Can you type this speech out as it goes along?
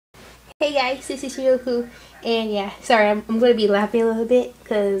Hey guys, this is Shiroku, and yeah, sorry, I'm gonna be laughing a little bit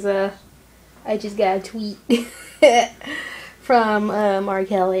because I just got a tweet from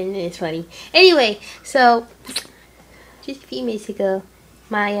Markel, and it's funny. Anyway, so just a few minutes ago,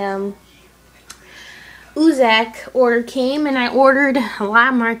 my Oozak order came, and I ordered a lot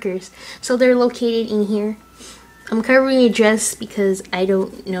of markers, so they're located in here. I'm covering the address because I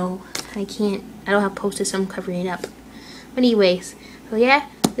don't know, I don't have Post-it, so I'm covering it up. But anyways, so yeah.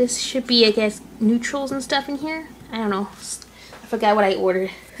 This should be, I guess, neutrals and stuff in here. I don't know. I forgot what I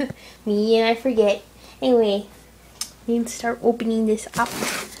ordered. Me and I forget. Anyway, I need to start opening this up.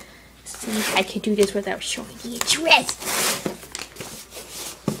 See if I can do this without showing the address.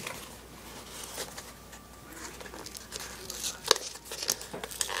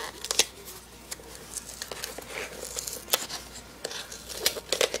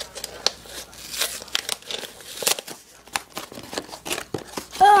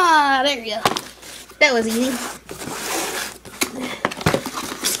 Ah, there we go. That was easy.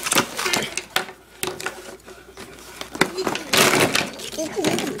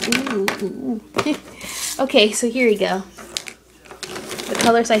 Okay, so here we go. The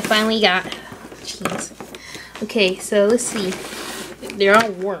colors I finally got. Jeez. Okay, so let's see. They're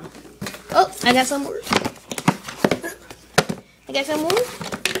all warm. Oh, I got some more. I got some more.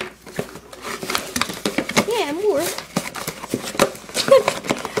 Yeah, more.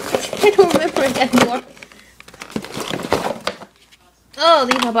 I don't remember I got more. Oh,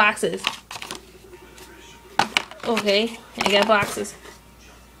 these are boxes. Okay, I got boxes.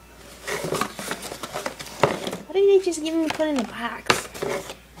 Why did they just give me put in the box?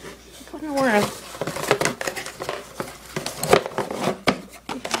 What in the world?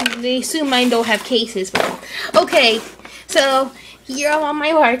 They assume mine don't have cases. But okay, so here are all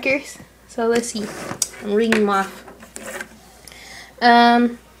my markers. So let's see. I'm reading them off.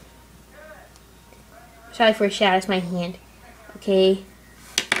 Sorry for a shout, it's my hand. Okay.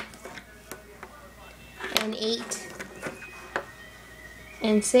 And 8.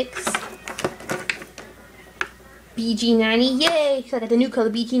 And 6. BG90. Yay! So I got the new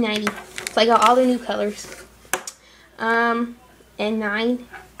color, BG90. So I got all the new colors. And 9.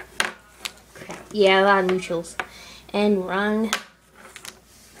 Crap. Yeah, a lot of neutrals. And 1.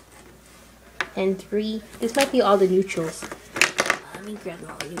 And 3. This might be all the neutrals. Let me grab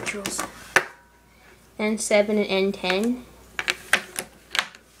all the neutrals. And 7 and N10.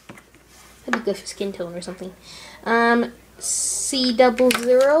 That'd be good for skin tone or something. C00.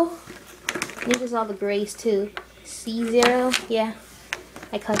 This is all the grays too. C0. Yeah.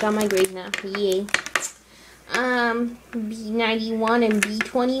 I cut all my grays now. Yay. B91 and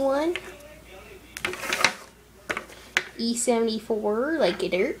B21. E74, like a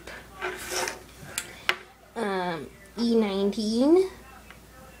derp. E19.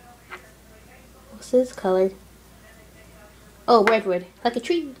 What's this color? Oh, redwood, like a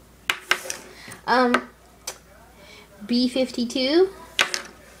tree. B52.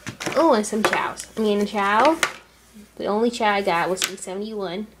 Oh, and some chows. I mean, chow. The only chow I got was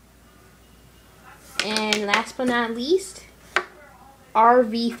B71. And last but not least,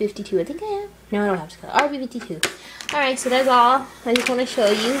 RV52. I think I have. No, I don't have to color. RV52. Alright, so that's all. I just want to show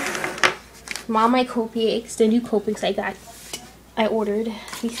you all my Copics, the new Copics I ordered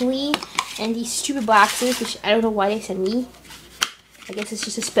recently. And these stupid boxes, which I don't know why they sent me. I guess it's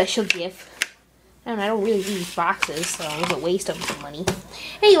just a special gift. I don't really use boxes, so it was a waste of money.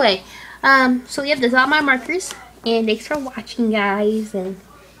 Anyway, so yeah, that's all my markers. And thanks for watching, guys. And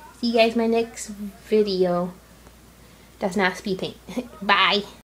see you guys in my next video. That's not speed paint. Bye.